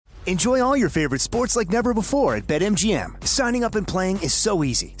Enjoy all your favorite sports like never before at BetMGM. Signing up and playing is so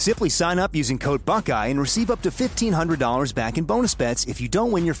easy. Simply sign up using code Buckeye and receive up to $1,500 back in bonus bets if you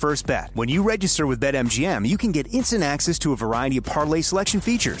don't win your first bet. When you register with BetMGM, you can get instant access to a variety of parlay selection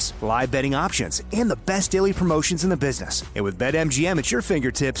features, live betting options, and the best daily promotions in the business. And with BetMGM at your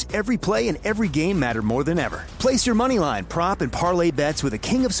fingertips, every play and every game matter more than ever. Place your moneyline, prop, and parlay bets with the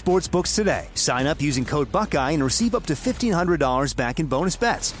king of sportsbooks today. Sign up using code Buckeye and receive up to $1,500 back in bonus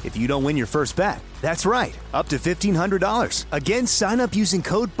bets if you don't win your first bet. That's right, up to $1,500. Again, sign up using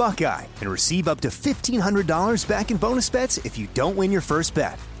code Buckeye and receive up to $1,500 back in bonus bets if you don't win your first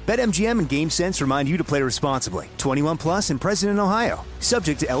bet. BetMGM and GameSense remind you to play responsibly. 21 plus and present in Ohio.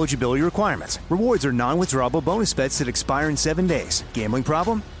 Subject to eligibility requirements. Rewards are non-withdrawable bonus bets that expire in 7 days. Gambling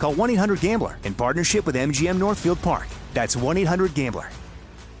problem? Call 1-800-GAMBLER in partnership with MGM Northfield Park. That's 1-800-GAMBLER.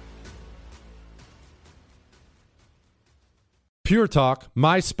 Pure Talk,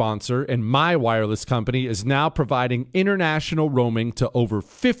 my sponsor and my wireless company, is now providing international roaming to over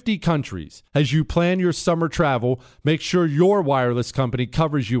 50 countries. As you plan your summer travel, make sure your wireless company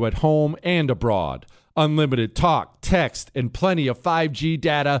covers you at home and abroad. Unlimited talk, text, and plenty of 5G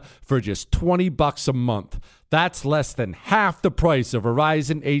data for just $20 a month. That's less than half the price of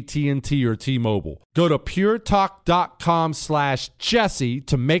Verizon, AT&T, or T-Mobile. Go to puretalk.com/Jesse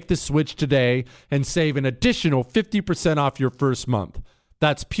to make the switch today and save an additional 50% off your first month.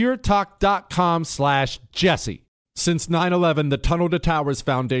 That's puretalk.com/Jesse. Since 9/11, the Tunnel to Towers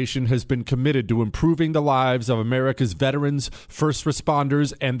Foundation has been committed to improving the lives of America's veterans, first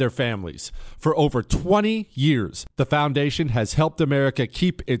responders, and their families. For over 20 years, the foundation has helped America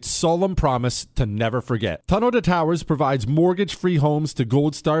keep its solemn promise to never forget. Tunnel to Towers provides mortgage-free homes to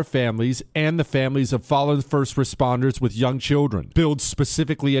Gold Star families and the families of fallen first responders with young children, builds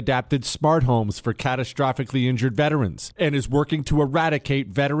specifically adapted smart homes for catastrophically injured veterans, and is working to eradicate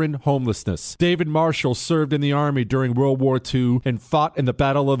veteran homelessness. David Marshall served in the Army during World War II and fought in the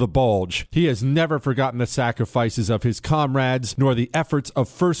Battle of the Bulge. He has never forgotten the sacrifices of his comrades nor the efforts of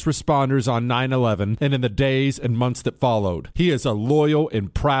first responders on 9/11 and in the days and months that followed. He is a loyal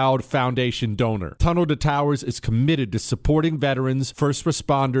and proud foundation donor. Tunnel to Towers is committed to supporting veterans, first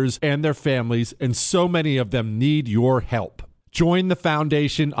responders, and their families, and so many of them need your help. Join the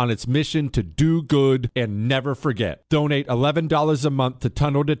foundation on its mission to do good and never forget. Donate $11 a month to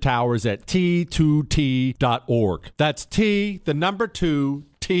Tunnel to Towers at T2T.org. That's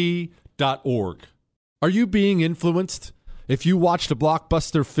T2T.org. Are you being influenced? If you watched a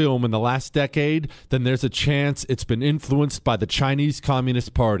blockbuster film in the last decade, then there's a chance it's been influenced by the Chinese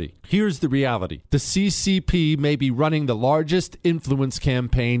Communist Party. Here's the reality. The CCP may be running the largest influence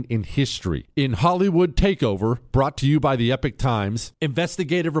campaign in history. In Hollywood Takeover, brought to you by the Epic Times,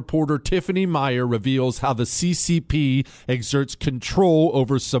 investigative reporter Tiffany Meyer reveals how the CCP exerts control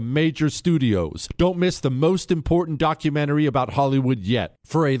over some major studios. Don't miss the most important documentary about Hollywood yet.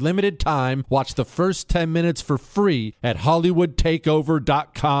 For a limited time, watch the first 10 minutes for free at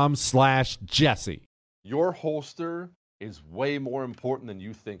HollywoodTakeover.com/Jesse. Your holster is way more important than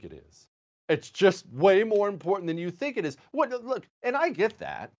you think it is. It's just way more important than you think it is. Look, and I get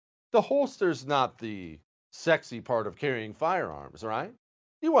that. The holster's not the sexy part of carrying firearms, right?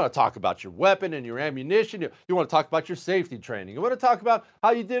 You want to talk about your weapon and your ammunition. You want to talk about your safety training. You want to talk about how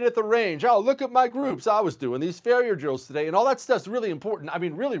you did at the range. Oh, look at my groups. I was doing these failure drills today. And all that stuff's really important. I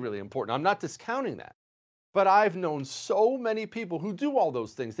mean, really, really important. I'm not discounting that. But I've known so many people who do all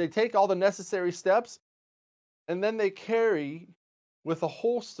those things. They take all the necessary steps, and then they carry with a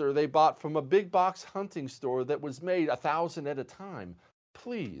holster they bought from a big box hunting store that was made 1,000 at a time.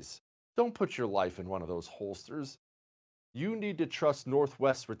 Please, don't put your life in one of those holsters. You need to trust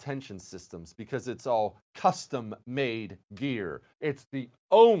Northwest Retention Systems because it's all custom-made gear. It's the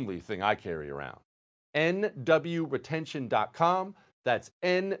only thing I carry around. nwretention.com. That's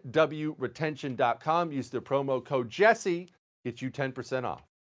nwretention.com. Use the promo code Jesse. Get you 10% off.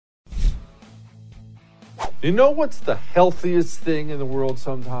 You know what's the healthiest thing in the world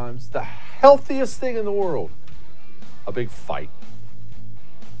sometimes? The healthiest thing in the world. A big fight.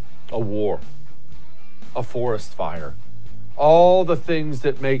 A war. A forest fire. All the things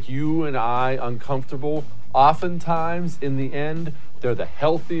that make you and I uncomfortable, oftentimes, in the end, they're the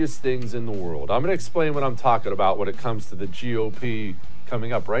healthiest things in the world. I'm going to explain what I'm talking about when it comes to the GOP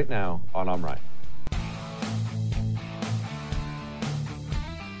coming up right now on I'm Right.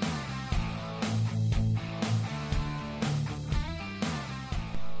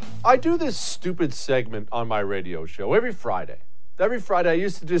 I do this stupid segment on my radio show every Friday. Every Friday, I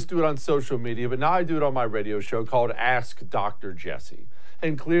used to just do it on social media, but now I do it on my radio show called Ask Dr. Jesse.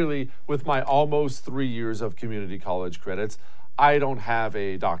 And clearly, with my almost 3 years of community college credits, I don't have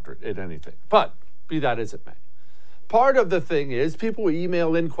a doctorate in anything, but be that as it may. Part of the thing is people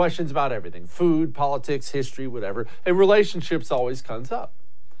email in questions about everything, food, politics, history, whatever, and relationships always comes up.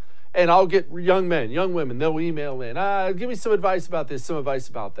 And I'll get young men, young women, they'll email in, give me some advice about this, some advice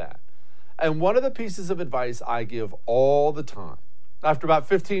about that. And one of the pieces of advice I give all the time, after about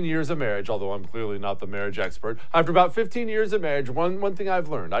 15 years of marriage, although I'm clearly not the marriage expert, after about 15 years of marriage, one thing I've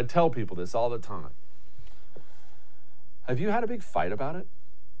learned, I tell people this all the time. Have you had a big fight about it?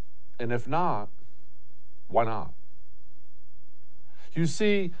 And if not, why not? You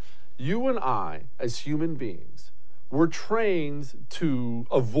see, you and I, as human beings, we're trained to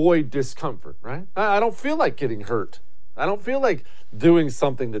avoid discomfort, right? I don't feel like getting hurt. I don't feel like doing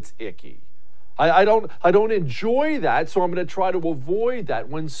something that's icky. I don't enjoy that, so I'm going to try to avoid that,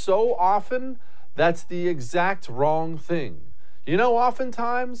 when so often that's the exact wrong thing. You know,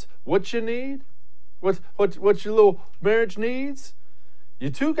 oftentimes, what you need, what your little marriage needs,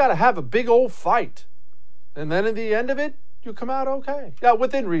 you two got to have a big old fight. And then at the end of it, you come out okay. Yeah,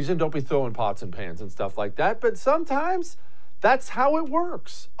 within reason, don't be throwing pots and pans and stuff like that, but sometimes that's how it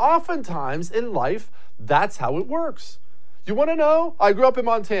works. Oftentimes in life, that's how it works. You want to know? I grew up in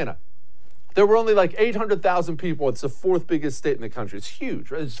Montana. There were only like 800,000 people. It's the fourth biggest state in the country. It's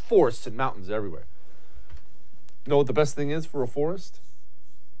huge, right? There's forests and mountains everywhere. You know what the best thing is for a forest?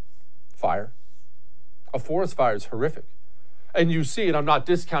 Fire. A forest fire is horrific. And you see, and I'm not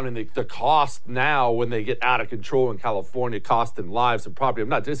discounting the cost now when they get out of control in California, cost in lives and property. I'm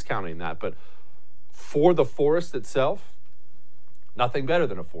not discounting that. But for the forest itself, nothing better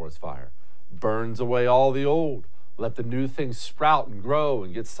than a forest fire. Burns away all the old. Let the new things sprout and grow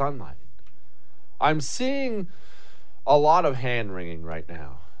and get sunlight. I'm seeing a lot of hand-wringing right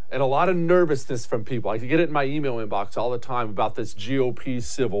now and a lot of nervousness from people. I can get it in my email inbox all the time about this GOP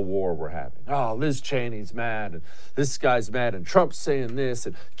Civil War we're having. Oh, Liz Cheney's mad, and this guy's mad, and Trump's saying this,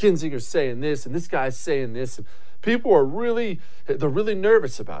 and Kinzinger's saying this, and this guy's saying this. And people are they're really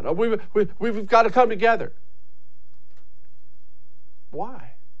nervous about it. We've got to come together.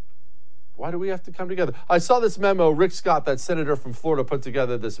 Why? Why do we have to come together? I saw this memo. Rick Scott, that senator from Florida, put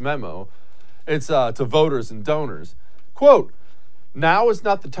together this memo. It's to voters and donors. Quote, "Now is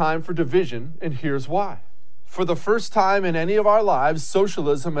not the time for division, and here's why. For the first time in any of our lives,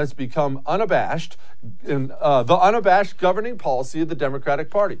 socialism has become unabashed, in the unabashed governing policy of the Democratic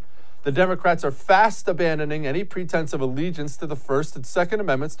Party. The Democrats are fast abandoning any pretense of allegiance to the First and Second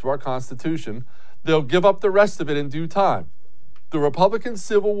Amendments to our Constitution. They'll give up the rest of it in due time. The Republican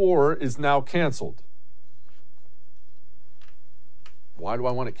Civil War is now canceled." Why do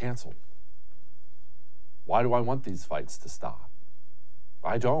I want it canceled? Why do I want these fights to stop?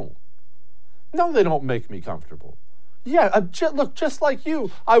 I don't. No, they don't make me comfortable. Yeah, look, just like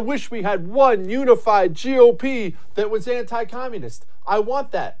you, I wish we had one unified GOP that was anti-communist. I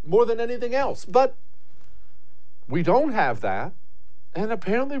want that more than anything else. But we don't have that, and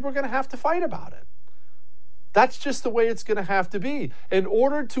apparently we're going to have to fight about it. That's just the way it's going to have to be. In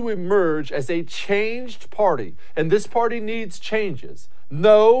order to emerge as a changed party, and this party needs changes.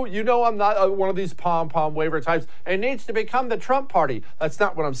 No, you know I'm not one of these pom-pom waiver types. It needs to become the Trump party. That's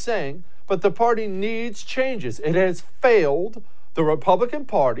not what I'm saying. But the party needs changes. It has failed. The Republican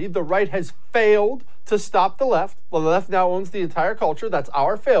Party, the right has failed to stop the left. Well, the left now owns the entire culture. That's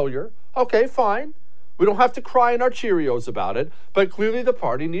our failure. Okay, fine. We don't have to cry in our Cheerios about it, but clearly the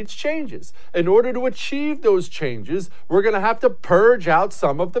party needs changes. In order to achieve those changes, we're going to have to purge out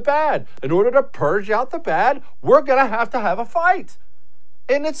some of the bad. In order to purge out the bad, we're going to have a fight.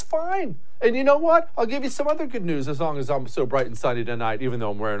 And it's fine. And you know what? I'll give you some other good news as long as I'm so bright and sunny tonight, even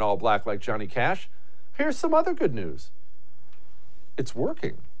though I'm wearing all black like Johnny Cash. Here's some other good news. It's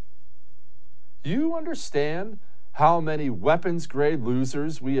working. You understand how many weapons-grade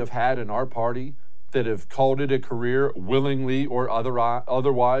losers we have had in our party that have called it a career willingly or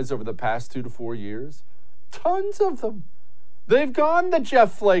otherwise over the past 2 to 4 years? Tons of them. They've gone the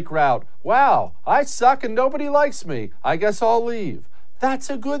Jeff Flake route. Wow, I suck and nobody likes me. I guess I'll leave. That's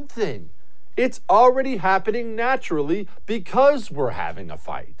a good thing. It's already happening naturally because we're having a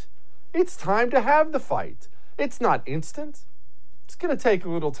fight. It's time to have the fight. It's not instant. It's going to take a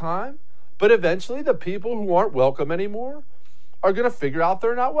little time. But eventually the people who aren't welcome anymore are going to figure out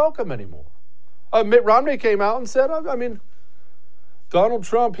they're not welcome anymore. Mitt Romney came out and said, Donald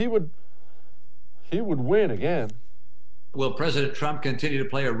Trump, he would win again. Will President Trump continue to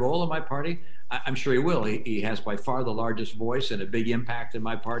play a role in my party? I'm sure he will. He has by far the largest voice and a big impact in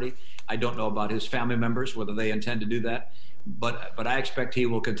my party. I don't know about his family members, whether they intend to do that, but I expect he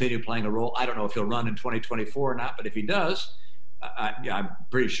will continue playing a role. I don't know if he'll run in 2024 or not, but if he does, I'm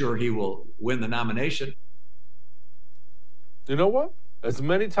pretty sure he will win the nomination. you know what? As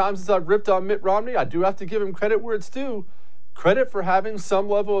many times as I've ripped on Mitt Romney, I do have to give him credit where it's due. Credit for having some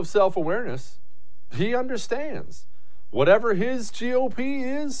level of self-awareness. He understands. Whatever his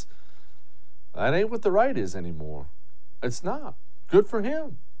GOP is, that ain't what the right is anymore. It's not. Good for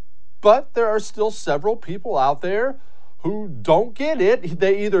him. But there are still several people out there who don't get it.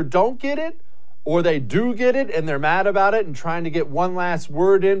 They either don't get it or they do get it and they're mad about it and trying to get one last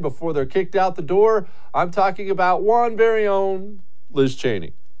word in before they're kicked out the door. I'm talking about one very own Liz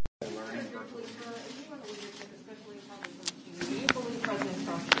Cheney.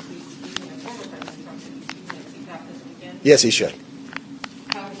 Yes, he should.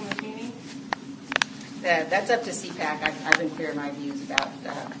 Congressman Cheney? That's up to CPAC. I've been clear in my views about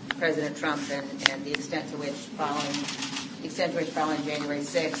President Trump and the extent to which following January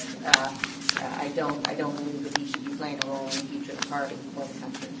 6th, I don't believe that he should be playing a role in the future of the party or the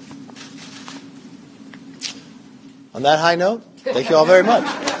country. On that high note, thank you all very much.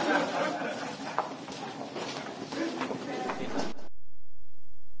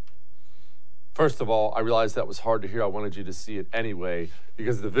 First of all, I realized that was hard to hear. I wanted you to see it anyway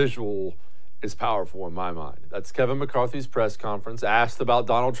because the visual is powerful in my mind. That's Kevin McCarthy's press conference, asked about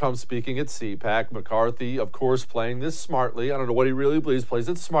Donald Trump speaking at CPAC. McCarthy, of course, playing this smartly. I don't know what he really believes, plays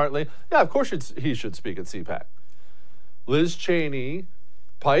it smartly. Yeah, of course he should speak at CPAC. Liz Cheney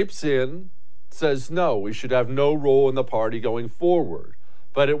pipes in, says, no, we should have no role in the party going forward.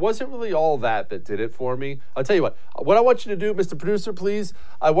 But it wasn't really all that did it for me. I'll tell you what I want you to do, Mr. Producer, please,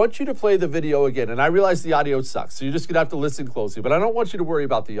 I want you to play the video again. And I realize the audio sucks, so you're just going to have to listen closely. But I don't want you to worry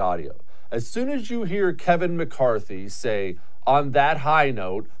about the audio. As soon as you hear Kevin McCarthy say, on that high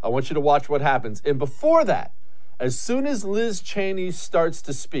note, I want you to watch what happens. And before that, as soon as Liz Cheney starts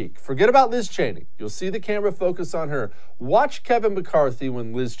to speak, forget about Liz Cheney. You'll see the camera focus on her. Watch Kevin McCarthy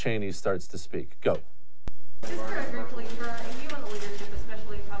when Liz Cheney starts to speak. Go. Just very briefly, for you and the leadership,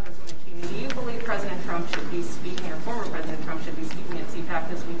 especially Congressman Cheney, do you believe President Trump should be speaking, or former President Trump should be speaking at CPAC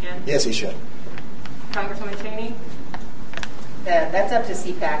this weekend? Yes, he should. Congresswoman Cheney? That's up to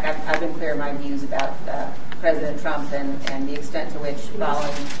CPAC. I've been clear in my views about President Trump and the extent to which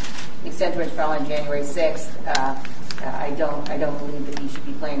following January 6th, I don't believe that he should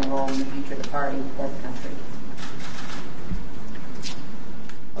be playing a role in the future of the party or the country.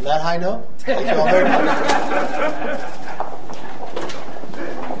 On that high note, thank you all very much.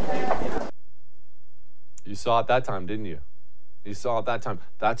 You saw it that time, didn't you? You saw it that time.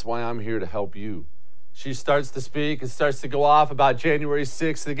 That's why I'm here to help you. She starts to speak and starts to go off about January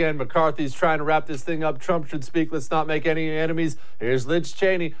 6th. Again, McCarthy's trying to wrap this thing up. Trump should speak. Let's not make any enemies. Here's Liz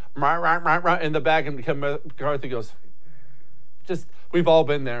Cheney in the back. And McCarthy goes, we've all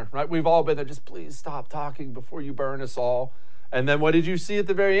been there, right? We've all been there. Just please stop talking before you burn us all. And then what did you see at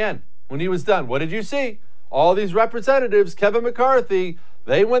the very end? When he was done, what did you see? All these representatives, Kevin McCarthy,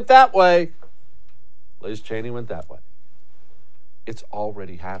 they went that way. Liz Cheney went that way. It's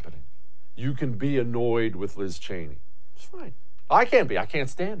already happening. You can be annoyed with Liz Cheney. It's fine. I can't be. I can't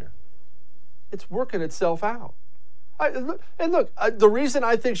stand her. It's working itself out. The reason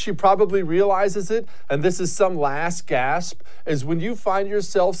I think she probably realizes it, and this is some last gasp, is when you find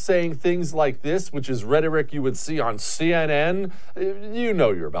yourself saying things like this, which is rhetoric you would see on CNN, you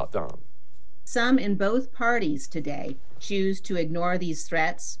know you're about done. Some in both parties today choose to ignore these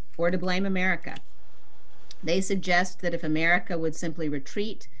threats or to blame America. They suggest that if America would simply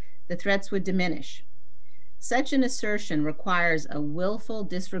retreat, the threats would diminish. Such an assertion requires a willful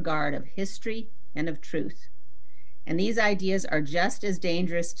disregard of history and of truth. And these ideas are just as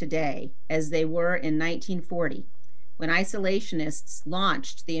dangerous today as they were in 1940, when isolationists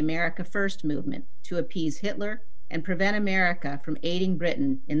launched the America First movement to appease Hitler and prevent America from aiding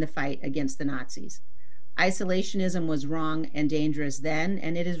Britain in the fight against the Nazis. Isolationism was wrong and dangerous then,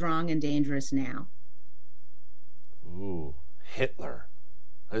 and it is wrong and dangerous now. Ooh, Hitler.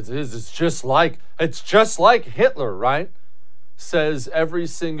 It's just like Hitler, right? Says every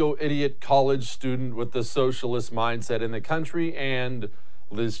single idiot college student with the socialist mindset in the country, and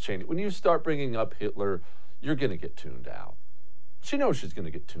Liz Cheney. When you start bringing up Hitler, you're going to get tuned out. She knows she's going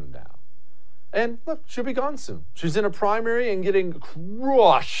to get tuned out. And look, she'll be gone soon. She's in a primary and getting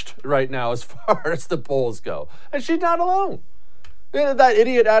crushed right now as far as the polls go. And she's not alone. You know, that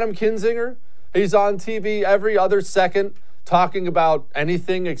idiot Adam Kinzinger, he's on TV every other second talking about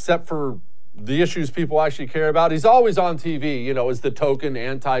anything except for the issues people actually care about. He's always on TV, you know, as the token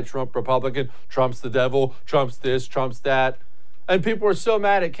anti-Trump Republican. Trump's the devil, Trump's this, Trump's that. And people are so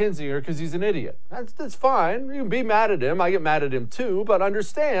mad at Kinzinger because he's an idiot. That's fine. You can be mad at him. I get mad at him too. But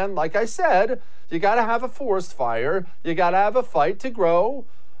understand, like I said, you got to have a forest fire. You got to have a fight to grow.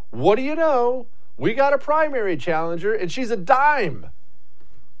 What do you know? We got a primary challenger, and she's a dime.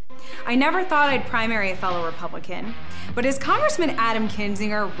 I never thought I'd primary a fellow Republican, but is Congressman Adam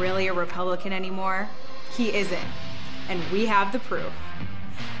Kinzinger really a Republican anymore? He isn't, and we have the proof.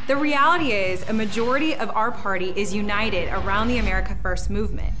 The reality is, a majority of our party is united around the America First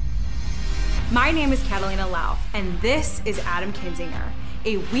movement. My name is Catalina Lauf, and this is Adam Kinzinger,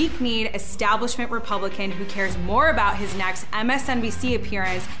 a weak-kneed establishment Republican who cares more about his next MSNBC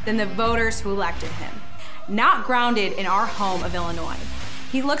appearance than the voters who elected him. Not grounded in our home of Illinois.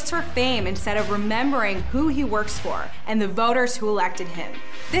 He looks for fame instead of remembering who he works for and the voters who elected him.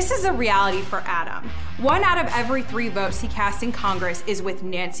 This is a reality for Adam. 1 out of every 3 votes he casts in Congress is with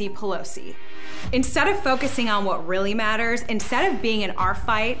Nancy Pelosi. Instead of focusing on what really matters, instead of being in our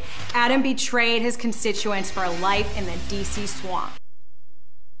fight, Adam betrayed his constituents for a life in the DC swamp.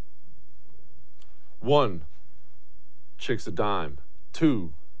 1, chick's a dime.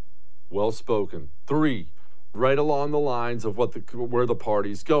 2, well-spoken. 3, right along the lines of where the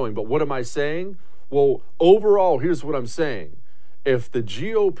party's going. But what am I saying? Well, overall, here's what I'm saying. If the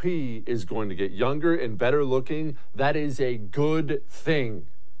GOP is going to get younger and better looking, that is a good thing.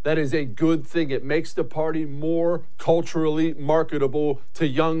 That is a good thing. It makes the party more culturally marketable to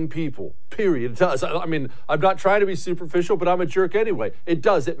young people, period. It does. I mean, I'm not trying to be superficial, but I'm a jerk anyway. It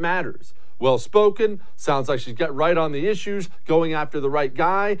does. It matters. Well-spoken, sounds like she's got right on the issues, going after the right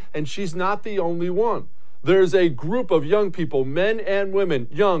guy, and she's not the only one. There's a group of young people, men and women,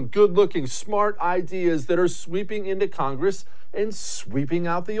 young, good-looking, smart ideas that are sweeping into Congress and sweeping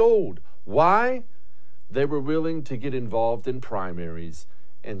out the old. Why? They were willing to get involved in primaries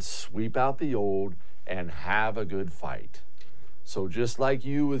and sweep out the old and have a good fight. So just like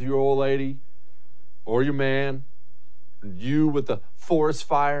you with your old lady or your man, you with the forest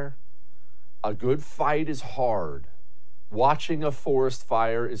fire, a good fight is hard. Watching a forest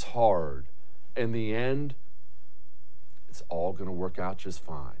fire is hard. In the end, it's all going to work out just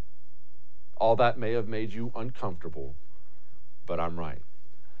fine. All that may have made you uncomfortable, but I'm right.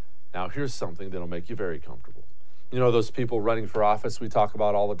 Now, here's something that'll make you very comfortable. You know those people running for office we talk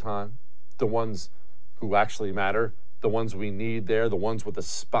about all the time? The ones who actually matter, the ones we need there, the ones with a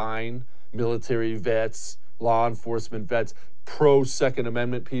spine, military vets, law enforcement vets, pro-Second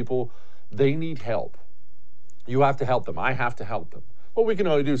Amendment people. They need help. You have to help them. I have to help them. Well, we can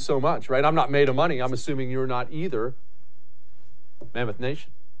only do so much, right? I'm not made of money. I'm assuming you're not either. Mammoth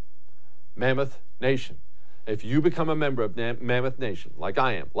Nation. Mammoth Nation. If you become a member of Mammoth Nation, like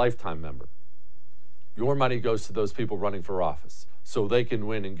I am, lifetime member, your money goes to those people running for office so they can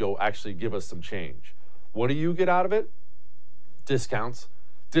win and go actually give us some change. What do you get out of it? Discounts.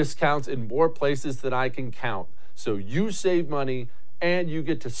 Discounts in more places than I can count. So you save money and you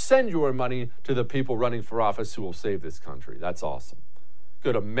get to send your money to the people running for office who will save this country. That's awesome.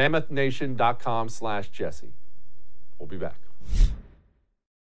 Go to mammothnation.com/Jesse. We'll be back.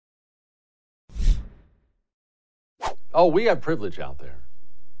 Oh, we have privilege out there.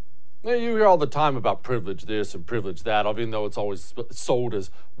 You hear all the time about privilege this and privilege that, even though it's always sold as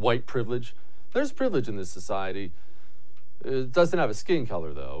white privilege. There's privilege in this society. It doesn't have a skin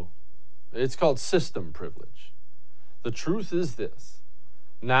color, though. It's called system privilege. The truth is this.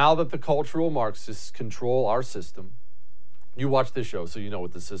 Now that the cultural Marxists control our system, you watch this show so you know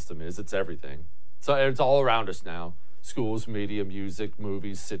what the system is. It's everything. So it's all around us now. Schools, media, music,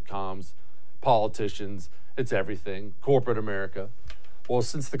 movies, sitcoms, politicians. It's everything. Corporate America. Well,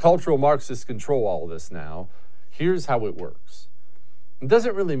 since the cultural Marxists control all of this now, here's how it works. It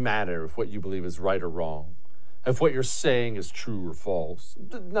doesn't really matter if what you believe is right or wrong, if what you're saying is true or false.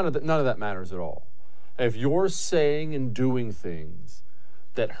 None of that matters at all. If you're saying and doing things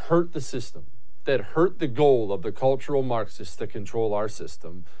that hurt the system, that hurt the goal of the cultural Marxists that control our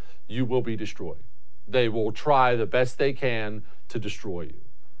system, you will be destroyed. They will try the best they can to destroy you.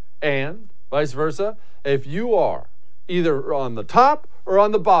 And vice versa, if you are either on the top or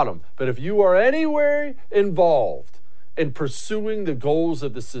on the bottom, but if you are anywhere involved in pursuing the goals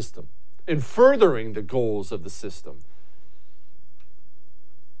of the system, in furthering the goals of the system,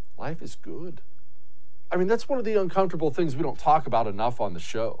 life is good. I mean, that's one of the uncomfortable things we don't talk about enough on the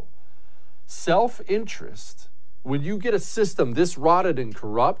show. Self-interest, when you get a system this rotted and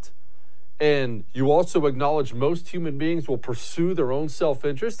corrupt, and you also acknowledge most human beings will pursue their own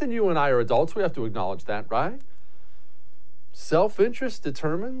self-interest, and you and I are adults, we have to acknowledge that, right? Self-interest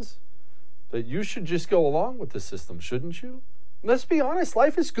determines that you should just go along with the system, shouldn't you? Let's be honest,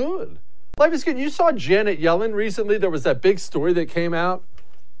 life is good. Life is good. You saw Janet Yellen recently. There was that big story that came out.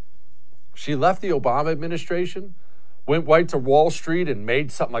 She left the Obama administration, went right to Wall Street and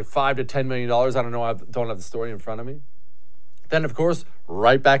made something like $5 to $10 million. I don't know. I don't have the story in front of me. Then, of course,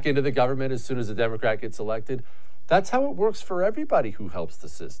 right back into the government as soon as a Democrat gets elected. That's how it works for everybody who helps the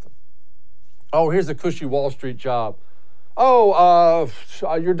system. Oh, here's a cushy Wall Street job. Oh,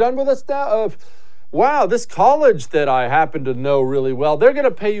 you're done with us now? Wow, this college that I happen to know really well, they're going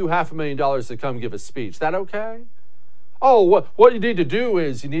to pay you $500,000 to come give a speech. That okay? Oh, what you need to do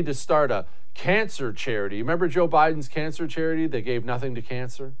is you need to start a cancer charity. Remember Joe Biden's cancer charity? They gave nothing to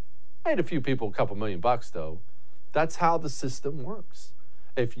cancer. Made a few people a couple $1,000,000, though. That's how the system works.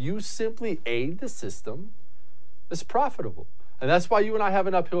 If you simply aid the system, it's profitable. And that's why you and I have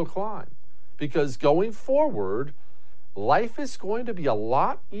an uphill climb. Because going forward, life is going to be a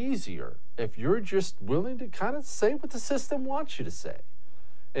lot easier if you're just willing to kind of say what the system wants you to say.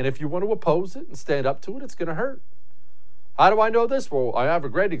 And if you want to oppose it and stand up to it, it's going to hurt. How do I know this? Well, I have a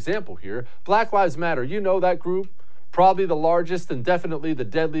great example here. Black Lives Matter. You know that group? Probably the largest and definitely the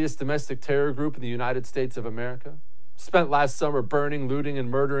deadliest domestic terror group in the United States of America. Spent last summer burning, looting, and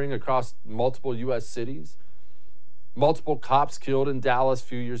murdering across multiple U.S. cities. Multiple cops killed in Dallas a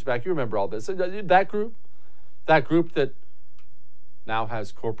few years back. You remember all this. That group that now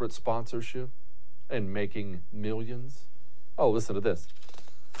has corporate sponsorship and making millions. Oh, listen to this.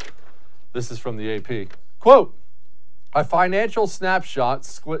 This is from the AP. Quote, a financial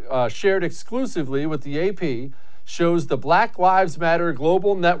snapshot shared exclusively with the AP shows the Black Lives Matter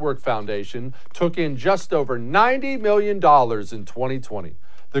Global Network Foundation took in just over $90 million in 2020.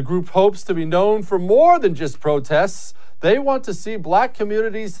 The group hopes to be known for more than just protests. They want to see black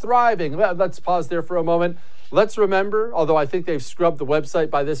communities thriving. Let's pause there for a moment. Let's remember, although I think they've scrubbed the website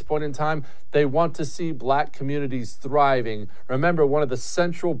by this point in time, they want to see black communities thriving. Remember, one of the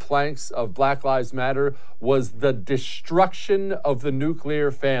central planks of Black Lives Matter was the destruction of the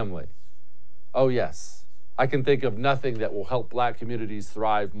nuclear family. Oh, yes. I can think of nothing that will help black communities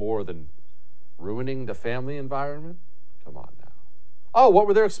thrive more than ruining the family environment. Come on now. Oh, what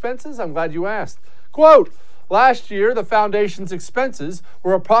were their expenses? I'm glad you asked. Quote, last year, the foundation's expenses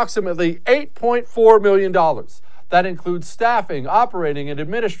were approximately $8.4 million. That includes staffing, operating, and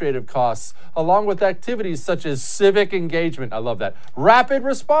administrative costs, along with activities such as civic engagement, I love that, rapid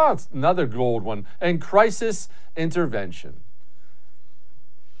response, another gold one, and crisis intervention.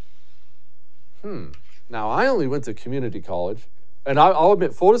 Now, I only went to community college, and I'll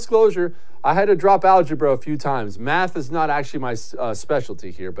admit, full disclosure, I had to drop algebra a few times. Math is not actually my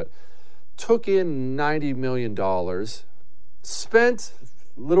specialty here, but took in $90 million, spent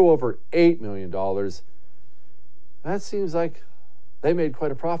a little over $8 million. That seems like they made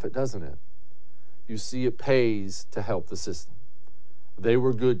quite a profit, doesn't it? You see, it pays to help the system. They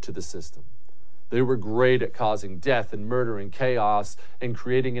were good to the system. They were great at causing death and murder and chaos and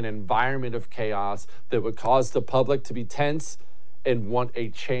creating an environment of chaos that would cause the public to be tense and want a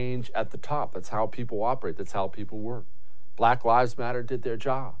change at the top. That's how people operate. That's how people work. Black Lives Matter did their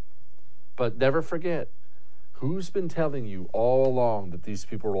job. But never forget, who's been telling you all along that these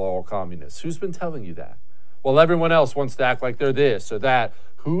people are all communists? Who's been telling you that? Well, everyone else wants to act like they're this or that.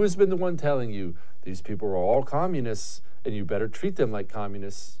 Who has been the one telling you these people are all communists and you better treat them like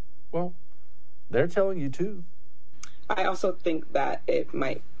communists? Well, they're telling you too. I also think that it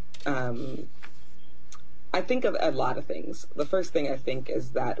might, I think of a lot of things. The first thing I think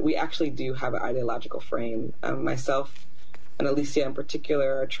is that we actually do have an ideological frame. Myself and Alicia in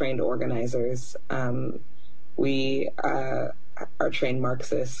particular are trained organizers. We are trained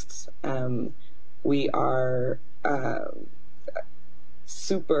Marxists. We are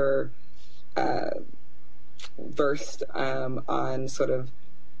super versed on sort of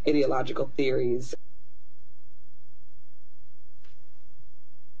ideological theories.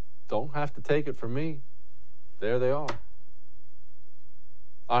 Don't have to take it from me. There they are.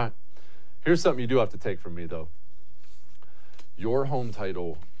 All right. Here's something you do have to take from me, though. Your home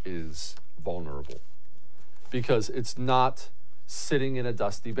title is vulnerable because it's not sitting in a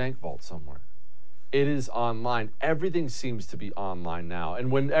dusty bank vault somewhere. It is online. Everything seems to be online now.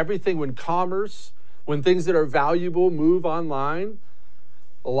 And when commerce, when things that are valuable move online,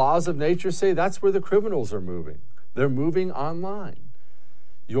 the laws of nature say that's where the criminals are moving. They're moving online.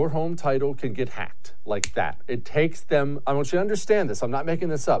 Your home title can get hacked like that. It takes them, I want you to understand this, I'm not making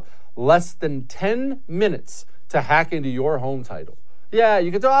this up, less than 10 minutes to hack into your home title. Yeah,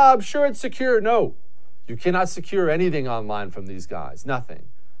 you can say, I'm sure it's secure. No, you cannot secure anything online from these guys, nothing.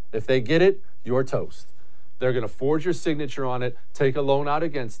 If they get it, you're toast. They're going to forge your signature on it, take a loan out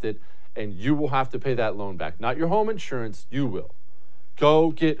against it, and you will have to pay that loan back. Not your home insurance, you will.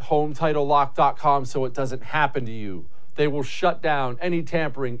 Go get HomeTitleLock.com so it doesn't happen to you. They will shut down any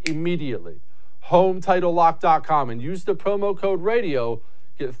tampering immediately. HomeTitleLock.com and use the promo code RADIO.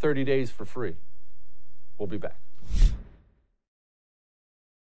 Get 30 days for free. We'll be back.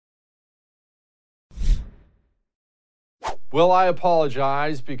 Well, I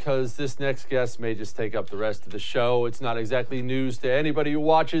apologize because this next guest may just take up the rest of the show. It's not exactly news to anybody who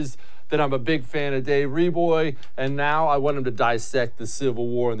watches that I'm a big fan of Dave Reboy, and now I want him to dissect the Civil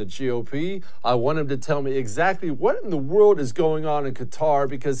War and the GOP. I want him to tell me exactly what in the world is going on in Qatar,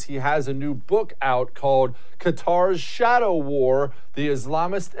 because he has a new book out called Qatar's Shadow War, the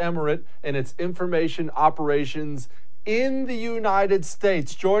Islamist Emirate and its Information Operations in the United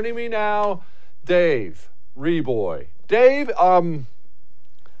States. Joining me now, Dave Reboy. Dave,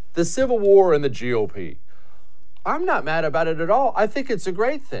 the Civil War and the GOP, I'm not mad about it at all. I think it's a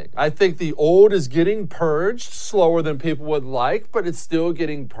great thing. I think the old is getting purged slower than people would like, but it's still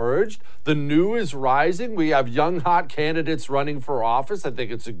getting purged. The new is rising. We have young, hot candidates running for office. I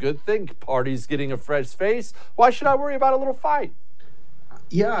think it's a good thing. Party's getting a fresh face. Why should I worry about a little fight?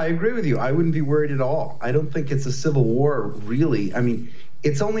 Yeah, I agree with you. I wouldn't be worried at all. I don't think it's a civil war, really. I mean,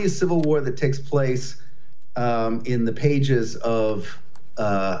 it's only a civil war that takes place in the pages of,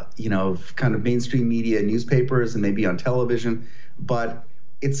 kind of mainstream media, newspapers, and maybe on television. But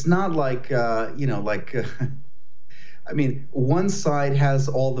it's not like, one side has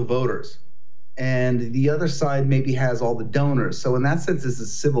all the voters and the other side maybe has all the donors. So in that sense, it's a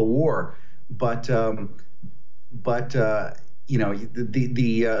civil war. But the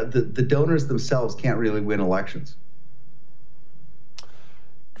donors themselves can't really win elections.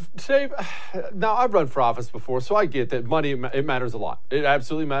 Dave, now I've run for office before, so I get that money, it matters a lot. It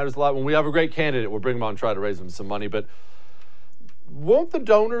absolutely matters a lot. When we have a great candidate, we'll bring them on and try to raise them some money. But won't the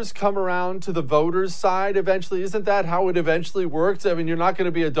donors come around to the voters' side eventually? Isn't that how it eventually works? I mean, you're not going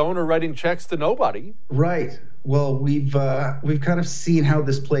to be a donor writing checks to nobody. Right. Well, we've kind of seen how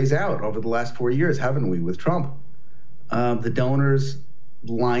this plays out over the last 4 years, haven't we, with Trump? The donors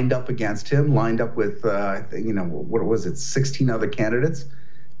lined up against him, lined up with, 16 other candidates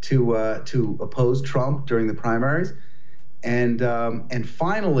to oppose Trump during the primaries, and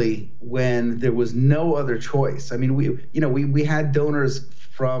finally, when there was no other choice, I mean, we had donors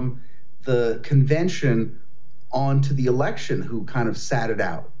from the convention onto the election who kind of sat it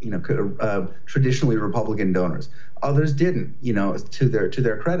out, traditionally Republican donors. Others didn't, to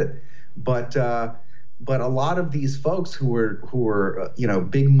their credit, but a lot of these folks who were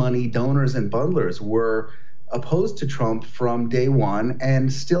big money donors and bundlers were opposed to Trump from day one,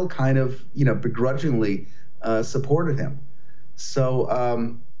 and still kind of, begrudgingly supported him. So,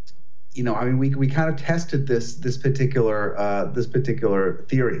 we kind of tested this particular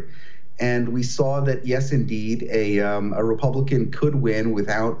theory, and we saw that yes, indeed, a Republican could win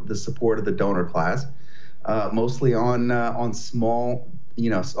without the support of the donor class, mostly on small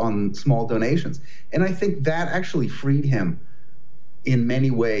donations, and I think that actually freed him in many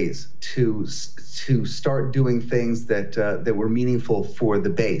ways to start doing things that were meaningful for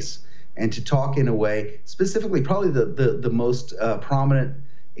the base, and to talk in a way, specifically, probably the most prominent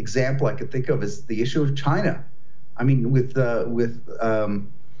example I could think of is the issue of China. I mean,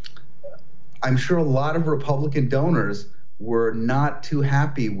 I'm sure a lot of Republican donors were not too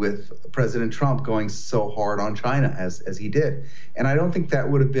happy with President Trump going so hard on China as he did, and I don't think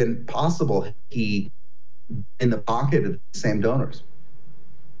that would have been possible had he in the pocket of the same donors.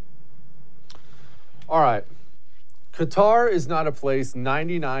 All right. Qatar is not a place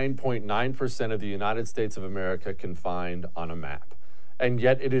 99.9% of the United States of America can find on a map. And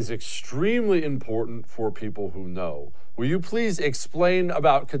yet it is extremely important for people who know. Will you please explain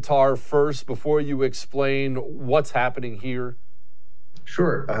about Qatar first before you explain what's happening here?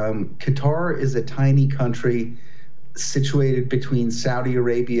 Sure. Qatar is a tiny country situated between Saudi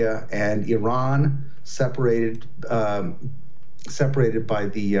Arabia and Iran, separated by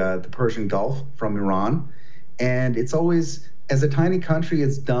the Persian Gulf from Iran. And it's always, as a tiny country,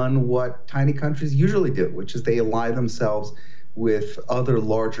 it's done what tiny countries usually do, which is they ally themselves with other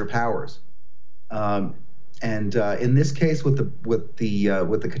larger powers. In this case, what the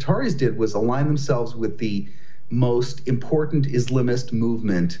Qataris did was align themselves with the most important Islamist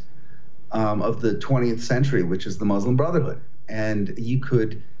movement of the 20th century, which is the Muslim Brotherhood. And you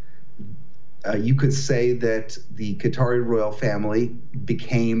could say that the Qatari royal family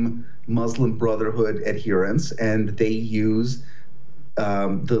became Muslim Brotherhood adherents, and they use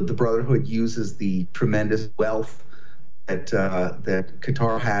the Brotherhood uses the tremendous wealth that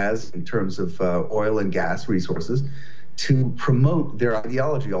Qatar has in terms of oil and gas resources to promote their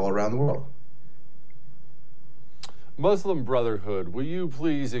ideology all around the world. Muslim Brotherhood, will you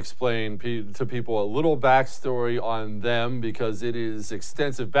please explain to people a little backstory on them, because it is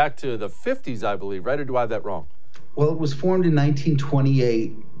extensive, back to the 50s, I believe, right? Or do I have that wrong? Well, it was formed in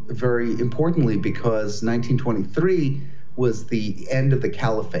 1928, very importantly, because 1923 was the end of the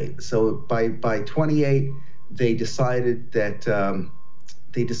caliphate. So by 28, they decided that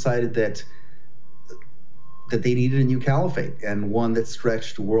that they needed a new caliphate, and one that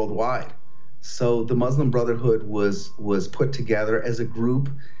stretched worldwide. So the Muslim Brotherhood was put together as a group,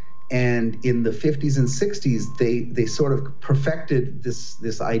 and in the 50s and 60s, they sort of perfected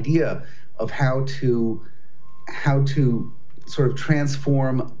this idea of how to sort of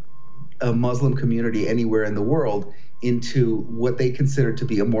transform a Muslim community anywhere in the world into what they considered to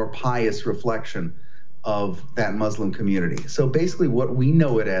be a more pious reflection of that Muslim community. So basically what we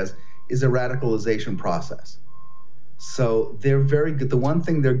know it as is a radicalization process. So they're very good. The one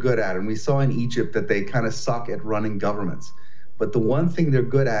thing they're good at, and we saw in Egypt that they kind of suck at running governments, but the one thing they're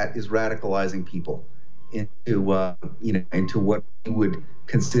good at is radicalizing people into into what we would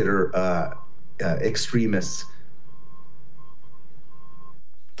consider extremists.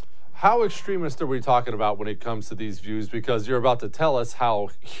 How extremist are we talking about when it comes to these views? Because you're about to tell us how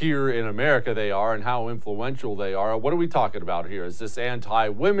here in America they are and how influential they are. What are we talking about here? Is this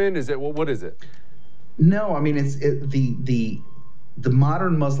anti-women? Is it what is it? No, I mean the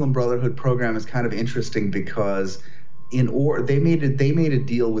modern Muslim Brotherhood program is kind of interesting because they made a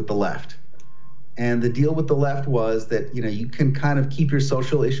deal with the left, and the deal with the left was that you can kind of keep your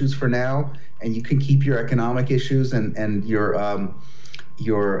social issues for now, and you can keep your economic issues and your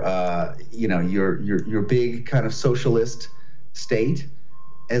big kind of socialist state,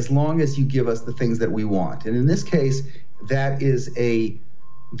 as long as you give us the things that we want. And in this case, that is a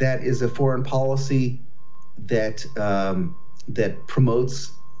foreign policy that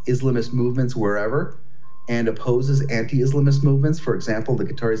promotes Islamist movements wherever and opposes anti-Islamist movements. For example, the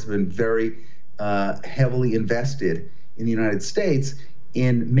Qataris have been very heavily invested in the United States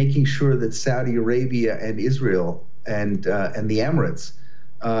in making sure that Saudi Arabia and Israel and the Emirates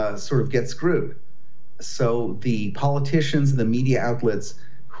sort of get screwed. So the politicians and the media outlets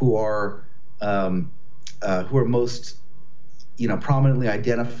who are most prominently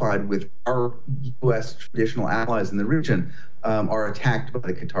identified with our U.S. traditional allies in the region are attacked by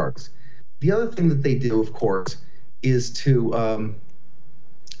the Qataris. The other thing that they do, of course, is to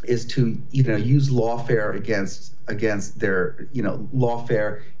use lawfare against their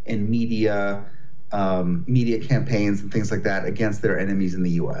lawfare and media campaigns and things like that against their enemies in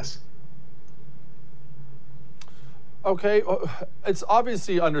the U.S. Okay, it's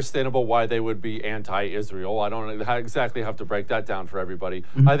obviously understandable why they would be anti-Israel. I don't exactly have to break that down for everybody.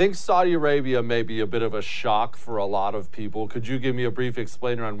 Mm-hmm. I think Saudi Arabia may be a bit of a shock for a lot of people. Could you give me a brief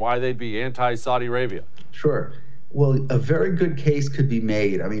explainer on why they'd be anti-Saudi Arabia? Sure. Well, a very good case could be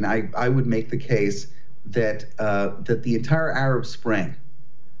made. I mean, I would make the case that the entire Arab Spring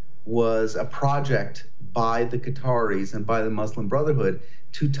was a project by the Qataris and by the Muslim Brotherhood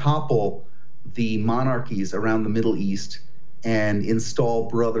to topple the monarchies around the Middle East and install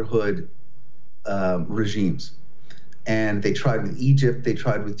Brotherhood regimes. And they tried with Egypt, they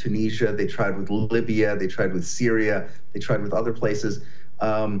tried with Tunisia, they tried with Libya, they tried with Syria, they tried with other places.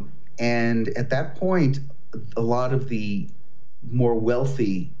 And at that point, a lot of the more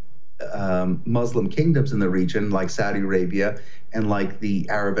wealthy Muslim kingdoms in the region, like Saudi Arabia and like the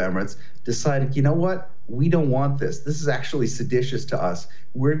Arab Emirates, decided, you know what? We don't want this. This is actually seditious to us.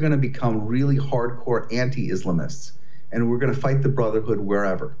 We're going to become really hardcore anti-Islamists, and we're going to fight the Brotherhood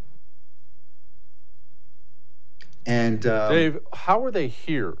wherever. And Dave, how are they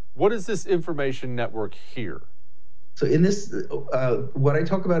here? What is this information network here? So in this, what I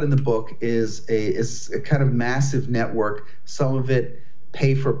talk about in the book is a kind of massive network. Some of it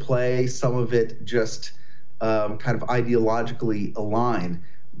pay for play, some of it just kind of ideologically aligned.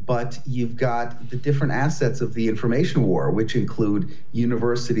 But you've got the different assets of the information war, which include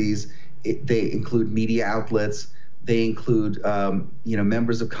universities, they include media outlets, they include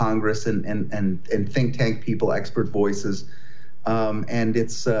members of Congress and think tank people, expert voices, and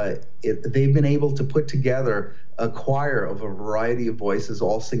they've been able to put together a choir of a variety of voices,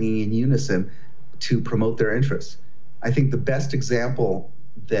 all singing in unison, to promote their interests. I think the best example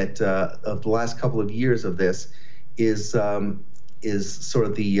that of the last couple of years of this is sort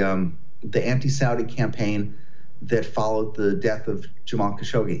of the anti-Saudi campaign that followed the death of Jamal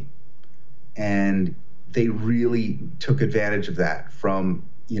Khashoggi, and they really took advantage of that from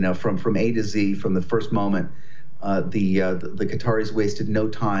A to Z, from the first moment. The Qataris wasted no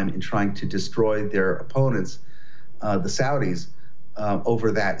time in trying to destroy their opponents, the Saudis,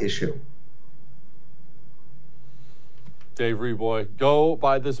 over that issue. Dave Reboy, go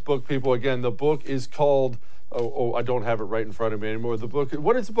buy this book, people. Again, the book is called. Oh, I don't have it right in front of me anymore. The book.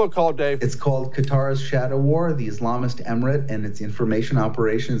 What is the book called, Dave? It's called Qatar's Shadow War: The Islamist Emirate and Its Information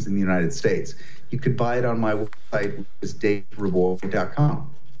Operations in the United States. You could buy it on my website, which is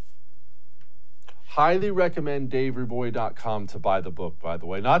davereboy.com. Highly recommend DaveReboy.com to buy the book, by the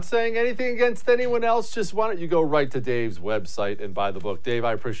way. Not saying anything against anyone else. Just why don't you go right to Dave's website and buy the book. Dave,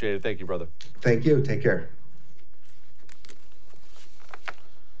 I appreciate it. Thank you, brother. Thank you. Take care.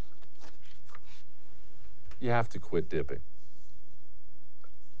 You have to quit dipping.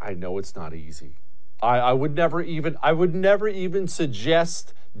 I know it's not easy. I would never even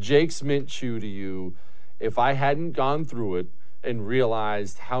suggest Jake's Mint Chew to you if I hadn't gone through it and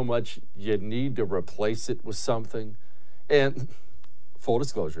realized how much you need to replace it with something. And full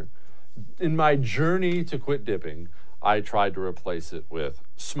disclosure, in my journey to quit dipping, I tried to replace it with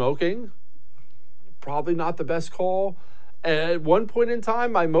smoking. Probably not the best call. At one point in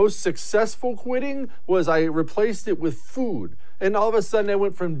time, my most successful quitting was I replaced it with food. And all of a sudden, I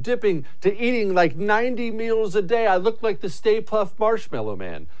went from dipping to eating like 90 meals a day. I looked like the Stay Puft Marshmallow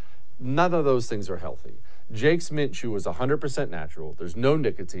Man. None of those things are healthy. Jake's Mint Chew is 100% natural. There's no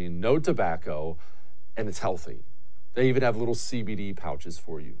nicotine, no tobacco, and it's healthy. They even have little CBD pouches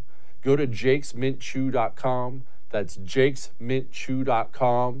for you. Go to jakesmintchew.com. That's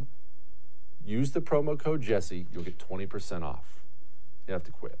jakesmintchew.com. Use the promo code Jesse. You'll get 20% off. You have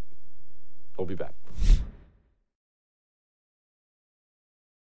to quit. We'll be back.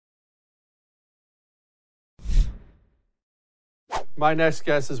 My next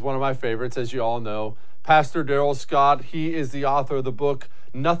guest is one of my favorites, as you all know. Pastor Darrell Scott. He is the author of the book,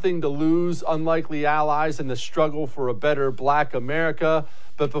 Nothing to Lose, Unlikely Allies and the Struggle for a Better Black America.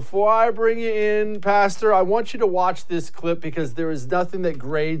 But before I bring you in, Pastor, I want you to watch this clip because there is nothing that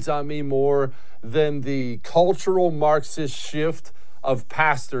grades on me more than the cultural Marxist shift of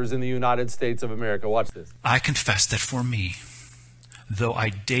pastors in the United States of America. Watch this. I confess that for me, though I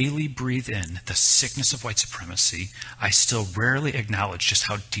daily breathe in the sickness of white supremacy, I still rarely acknowledge just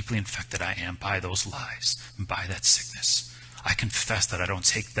how deeply infected I am by those lies and by that sickness. I confess that I don't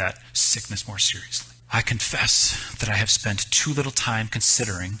take that sickness more seriously. I confess that I have spent too little time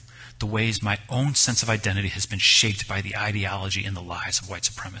considering the ways my own sense of identity has been shaped by the ideology and the lies of white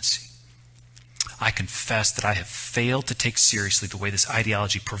supremacy. I confess that I have failed to take seriously the way this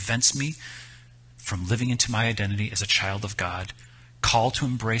ideology prevents me from living into my identity as a child of God, called to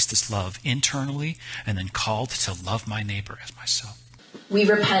embrace this love internally, and then called to love my neighbor as myself. We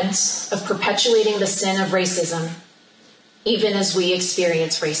repent of perpetuating the sin of racism, even as we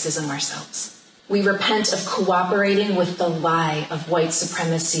experience racism ourselves. We repent of cooperating with the lie of white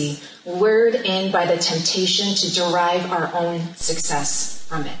supremacy, lured in by the temptation to derive our own success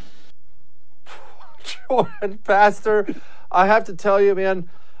from it. Jordan, Pastor, I have to tell you, man,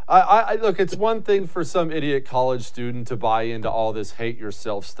 I look, it's one thing for some idiot college student to buy into all this hate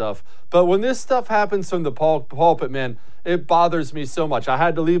yourself stuff, but when this stuff happens from the pulpit, man, it bothers me so much. I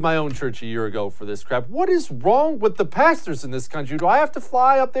had to leave my own church a year ago for this crap. What is wrong with the pastors in this country? Do I have to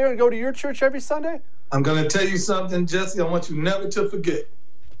fly up there and go to your church every Sunday? I'm going to tell you something, Jesse. I want you never to forget.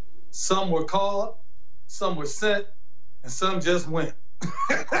 Some were called, some were sent, and some just went.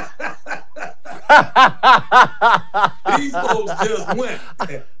 These folks just went.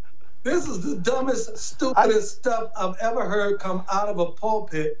 This is the dumbest, stupidest stuff I've ever heard come out of a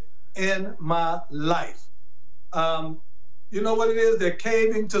pulpit in my life. You know what it is? They're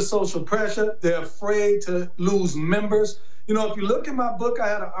caving to social pressure. They're afraid to lose members. You know, if you look at my book, I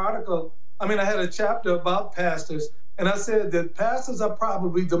had a chapter about pastors, and I said that pastors are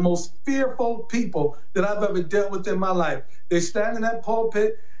probably the most fearful people that I've ever dealt with in my life. They stand in that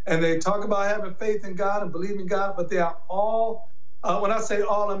pulpit and they talk about having faith in God and believing in God, but they are all, when I say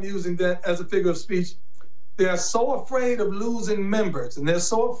all, I'm using that as a figure of speech. They are so afraid of losing members, and they're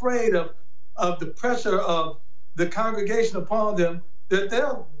so afraid of the pressure of the congregation upon them that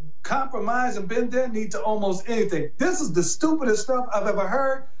they'll compromise and bend their knee to almost anything. This is the stupidest stuff I've ever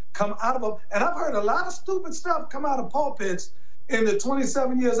heard come out of and I've heard a lot of stupid stuff come out of pulpits in the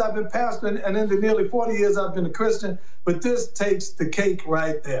 27 years I've been pastoring and in the nearly 40 years I've been a Christian, but this takes the cake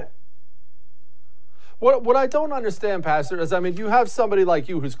right there. What I don't understand, Pastor, is, you have somebody like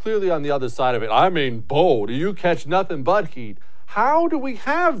you who's clearly on the other side of it. Bold. You catch nothing but heat. How do we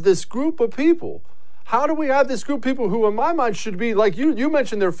have this group of people? How do we have this group of people who, in my mind, should be, like you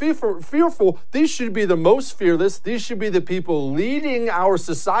mentioned, they're fearful. These should be the most fearless. These should be the people leading our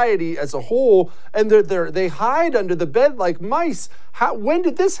society as a whole, and they hide under the bed like mice. When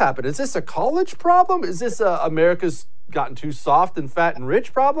did this happen? Is this a college problem? Is this America's gotten too soft and fat and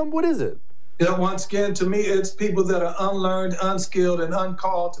rich problem? What is it? Yeah, once again, to me, it's people that are unlearned, unskilled, and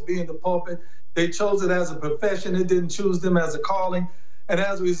uncalled to be in the pulpit. They chose it as a profession. It didn't choose them as a calling. And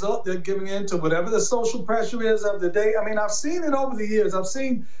as a result, they're giving in to whatever the social pressure is of the day. I've seen it over the years. I've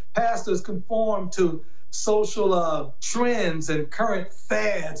seen pastors conform to social trends and current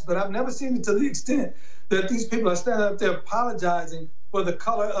fads, but I've never seen it to the extent that these people are standing up there apologizing for the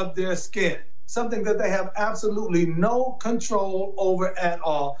color of their skin, something that they have absolutely no control over at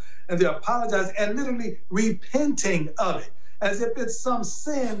all. And they're apologizing and literally repenting of it, as if it's some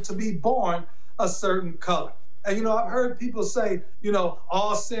sin to be born a certain color. And, you know, I've heard people say, you know,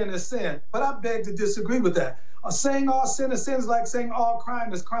 all sin is sin, but I beg to disagree with that. Saying all sin is sin is like saying all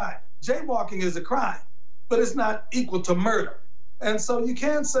crime is crime. Jaywalking is a crime, but it's not equal to murder. And so you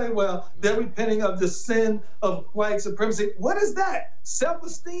can't say, well, they're repenting of the sin of white supremacy. What is that?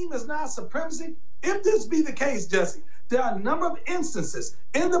 Self-esteem is not supremacy? If this be the case, Jesse, there are a number of instances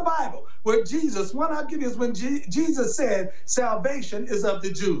in the Bible where Jesus, one I'll give you is when Jesus said salvation is of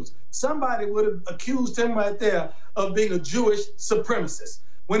the Jews. Somebody would have accused him right there of being a Jewish supremacist.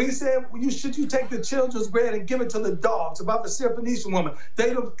 When he said, should you take the children's bread and give it to the dogs, about the Syrophoenician woman,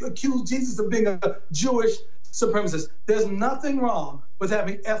 they'd have accused Jesus of being a Jewish supremacist. There's nothing wrong with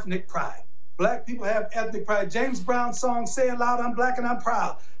having ethnic pride. Black people have ethnic pride. James Brown's song, Say It Loud, I'm Black and I'm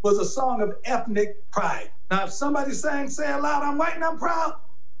Proud, was a song of ethnic pride. Now, if somebody sang Say It Loud, I'm White and I'm Proud,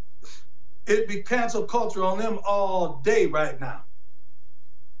 it'd be cancel culture on them all day right now.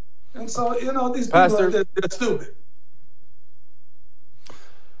 And so, you know, these people they're stupid.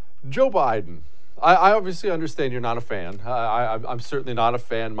 Joe Biden, I obviously understand you're not a fan. I'm certainly not a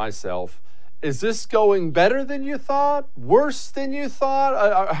fan myself. Is this going better than you thought? Worse than you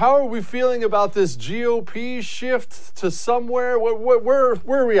thought? How are we feeling about this GOP shift to somewhere? Where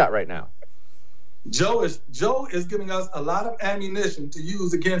are we at right now? Joe is giving us a lot of ammunition to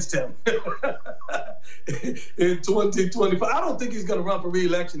use against him in 2025. I don't think he's going to run for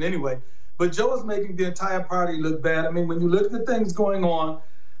re-election anyway, but Joe is making the entire party look bad. I mean, when you look at the things going on,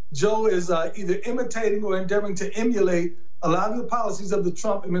 Joe is either imitating or endeavoring to emulate a lot of the policies of the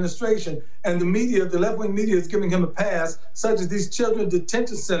Trump administration, and the media, the left-wing media, is giving him a pass, such as these children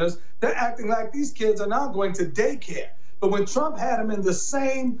detention centers. They're acting like these kids are now going to daycare. But when Trump had them in the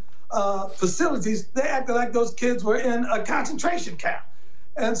same facilities, they acted like those kids were in a concentration camp.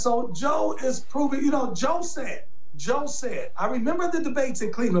 And so Joe is proving, you know, Joe said, I remember the debates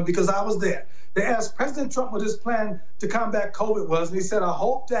in Cleveland because I was there. They asked President Trump what his plan to combat COVID was, and he said, I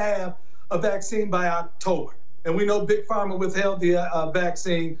hope to have a vaccine by October. And we know Big Pharma withheld the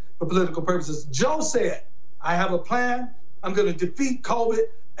vaccine for political purposes. Joe said, I have a plan. I'm going to defeat COVID,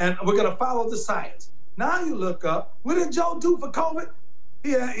 and we're going to follow the science. Now you look up, what did Joe do for COVID?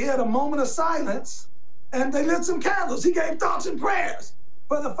 He had a moment of silence, and they lit some candles. He gave thoughts and prayers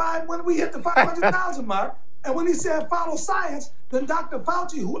for when we hit the 500,000 mark. And when he said follow science, then Dr.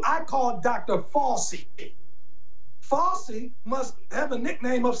 Fauci, who I call Dr. Fauci must have a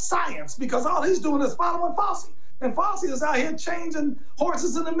nickname of science because all he's doing is following Fauci. And Fauci is out here changing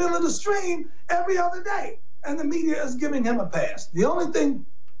horses in the middle of the stream every other day. And the media is giving him a pass. The only thing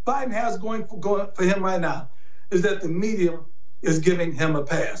Biden has going for him right now is that the media is giving him a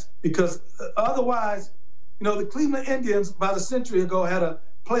pass. Because otherwise, you know, the Cleveland Indians about a century ago had a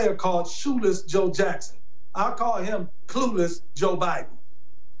player called Shoeless Joe Jackson. I'll call him Clueless Joe Biden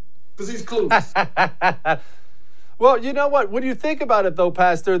because he's clueless. Well, you know what? When you think about it, though,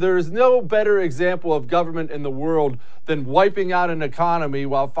 Pastor, there is no better example of government in the world than wiping out an economy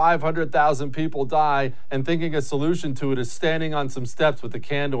while 500,000 people die and thinking a solution to it is standing on some steps with a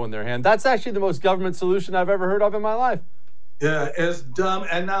candle in their hand. That's actually the most government solution I've ever heard of in my life. Yeah, it's dumb.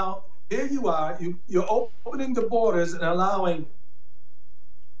 And now here you are, you're opening the borders and allowing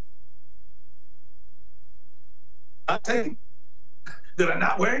that are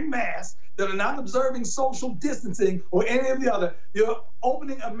not wearing masks, that are not observing social distancing or any of the other. You're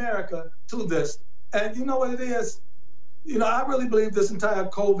opening America to this. And you know what it is? You know, I really believe this entire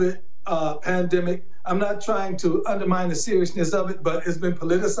COVID pandemic, I'm not trying to undermine the seriousness of it, but it's been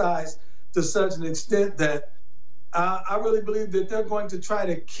politicized to such an extent that I really believe that they're going to try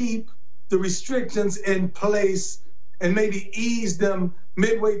to keep the restrictions in place and maybe ease them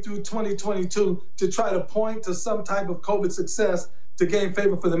midway through 2022 to try to point to some type of COVID success to gain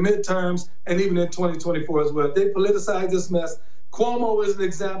favor for the midterms and even in 2024 as well. They politicize this mess. Cuomo is an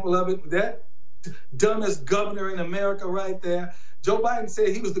example of it. That dumbest governor in America right there. Joe Biden said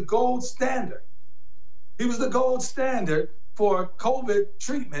he was the gold standard. He was the gold standard for COVID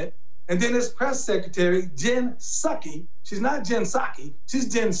treatment. And then his press secretary, Jen Psaki, she's not Jen Psaki,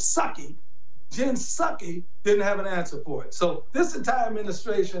 she's Jen Psaki. Jen Psaki didn't have an answer for it. So this entire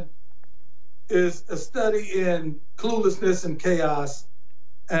administration is a study in cluelessness and chaos.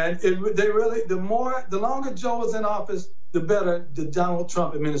 And the longer Joe is in office, the better the Donald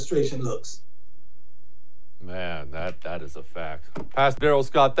Trump administration looks. Man, that is a fact. Pastor Darrell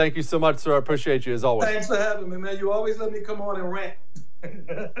Scott, thank you so much, sir. I appreciate you as always. Thanks for having me, man. You always let me come on and rant.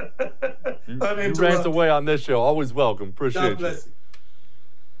 You rant away on this show. Always welcome. Appreciate God bless you.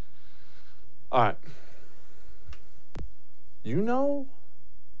 All right. You know,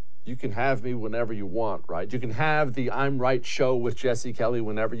 you can have me whenever you want, right? You can have the I'm Right show with Jesse Kelly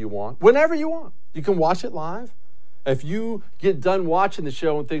whenever you want. Whenever you want. You can watch it live. If you get done watching the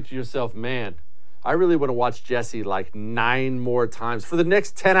show and think to yourself, man, I really want to watch Jesse like 9 more times. For the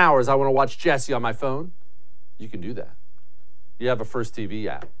next 10 hours, I want to watch Jesse on my phone. You can do that. You have a First TV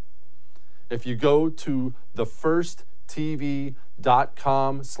app. If you go to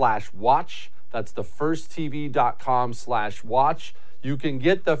thefirsttv.com/watch, that's thefirsttv.com/watch, you can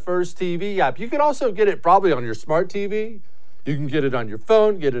get the First TV app. You can also get it probably on your smart TV. You can get it on your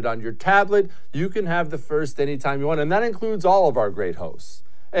phone, get it on your tablet. You can have the First anytime you want, and that includes all of our great hosts.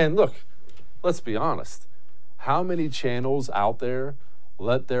 And look, let's be honest. How many channels out there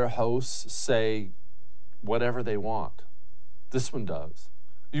let their hosts say whatever they want? This one does.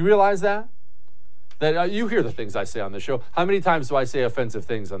 You realize that? That you hear the things I say on this show. How many times do I say offensive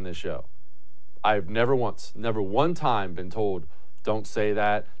things on this show? I've never one time been told, don't say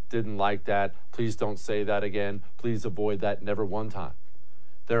that, didn't like that, please don't say that again, please avoid that. Never one time.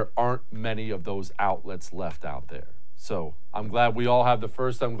 There aren't many of those outlets left out there. So I'm glad we all have the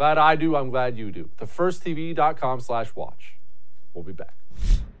First. I'm glad I do. I'm glad you do. Thefirsttv.com/watch. We'll be back.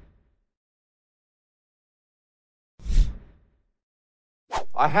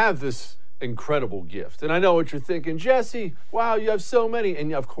 I have this incredible gift. And I know what you're thinking, Jesse, wow, you have so many.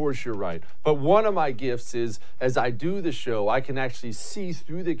 And of course you're right. But one of my gifts is, as I do the show, I can actually see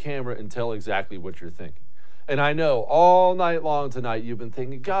through the camera and tell exactly what you're thinking. And I know all night long tonight you've been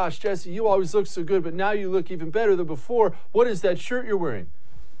thinking, gosh, Jesse, you always look so good, but now you look even better than before. What is that shirt you're wearing?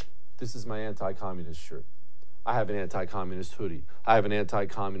 This is my anti-communist shirt. I have an anti-communist hoodie. I have an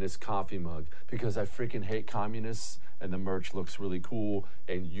anti-communist coffee mug because I freaking hate communists, and the merch looks really cool,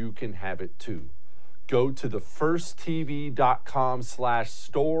 and you can have it too. Go to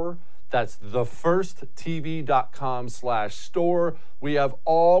thefirsttv.com/store. That's thefirsttv.com/store. We have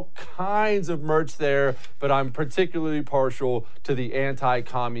all kinds of merch there, but I'm particularly partial to the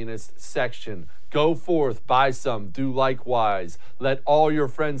anti-communist section. Go forth, buy some, do likewise. Let all your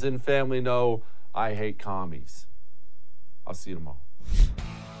friends and family know I hate commies. I'll see you tomorrow.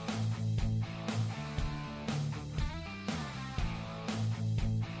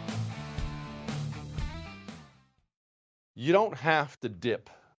 You don't have to dip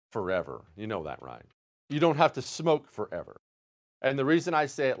forever. You know that, right? You don't have to smoke forever. And the reason I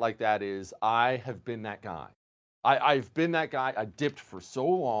say it like that is I have been that guy. I've been that guy. I dipped for so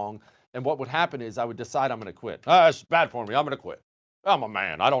long. And what would happen is I would decide I'm going to quit. It's bad for me. I'm going to quit. I'm a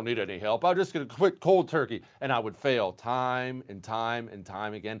man. I don't need any help. I'm just going to quit cold turkey. And I would fail time and time and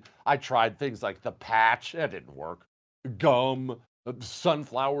time again. I tried things like the patch. That didn't work. Gum,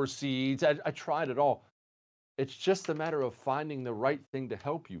 sunflower seeds. I tried it all. It's just a matter of finding the right thing to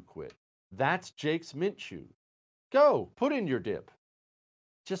help you quit. That's Jake's Mint Chew. Go, put in your dip.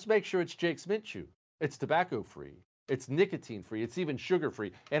 Just make sure it's Jake's Mint Chew. It's tobacco-free. It's nicotine-free. It's even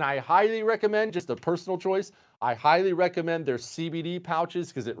sugar-free. And I highly recommend, just a personal choice, I highly recommend their CBD pouches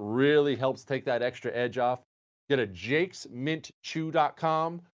because it really helps take that extra edge off. Get a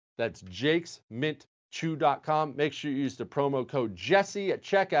jakesmintchew.com. That's jakesmintchew.com. Make sure you use the promo code Jesse at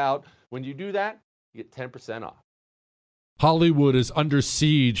checkout. When you do that, you get 10% off. Hollywood is under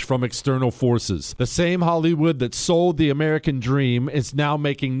siege from external forces. The same Hollywood that sold the American dream is now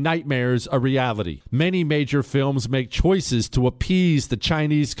making nightmares a reality. Many major films make choices to appease the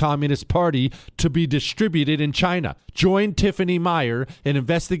Chinese Communist Party to be distributed in China. Join Tiffany Meyer, an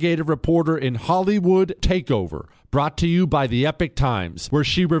investigative reporter in Hollywood Takeover, brought to you by the Epic Times, where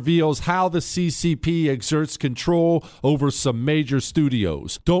she reveals how the CCP exerts control over some major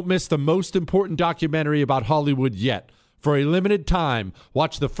studios. Don't miss the most important documentary about Hollywood yet. For a limited time,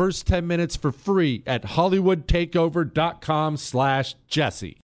 watch the first 10 minutes for free at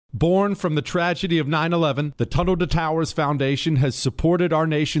hollywoodtakeover.com/Jesse. Born from the tragedy of 9/11, the Tunnel to Towers Foundation has supported our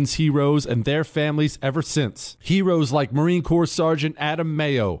nation's heroes and their families ever since. Heroes like Marine Corps Sergeant Adam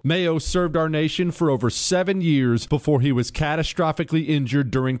Mayo. Mayo served our nation for over 7 years before he was catastrophically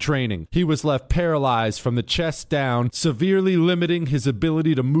injured during training. He was left paralyzed from the chest down, severely limiting his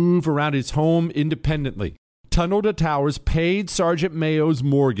ability to move around his home independently. Tunnel to Towers paid Sergeant Mayo's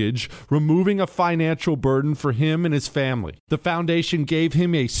mortgage, removing a financial burden for him and his family. The foundation gave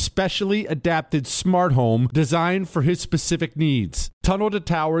him a specially adapted smart home designed for his specific needs. Tunnel to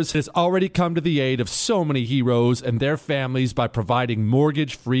Towers has already come to the aid of so many heroes and their families by providing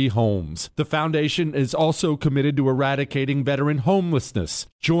mortgage-free homes. The foundation is also committed to eradicating veteran homelessness.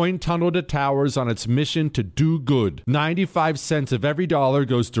 Join Tunnel to Towers on its mission to do good. 95 cents of every dollar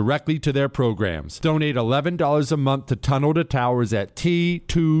goes directly to their programs. Donate $11 a month to Tunnel to Towers at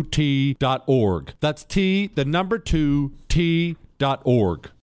T2T.org. That's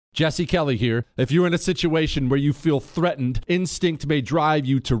T2T.org. Jesse Kelly here. If you're in a situation where you feel threatened, instinct may drive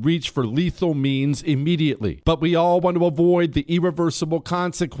you to reach for lethal means immediately. But we all want to avoid the irreversible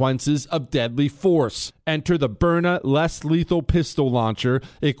consequences of deadly force. Enter the Byrna less lethal pistol launcher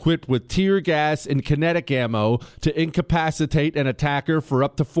equipped with tear gas and kinetic ammo to incapacitate an attacker for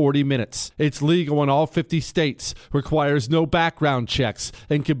up to 40 minutes. It's legal in all 50 states, requires no background checks,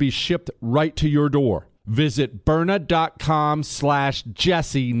 and can be shipped right to your door. Visit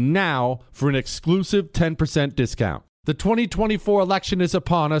Byrna.com/Jesse now for an exclusive 10% discount. The 2024 election is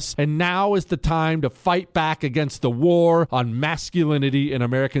upon us, and now is the time to fight back against the war on masculinity in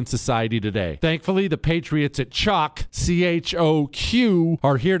American society today. Thankfully, the patriots at CHOQ, CHOQ,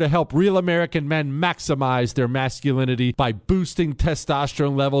 are here to help real American men maximize their masculinity by boosting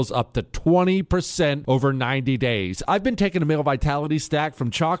testosterone levels up to 20% over 90 days. I've been taking a male vitality stack from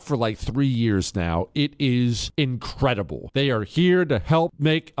CHOQ for like 3 years now. It is incredible. They are here to help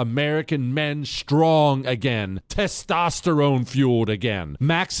make American men strong again. Testosterone fueled again.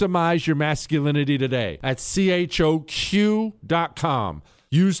 Maximize your masculinity today at CHOQ.com.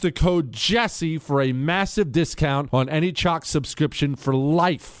 Use the code Jesse for a massive discount on any CHOQ subscription for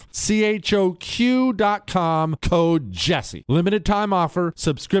life. CHOQ.com, code Jesse. Limited time offer.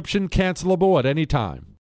 Subscription cancelable at any time.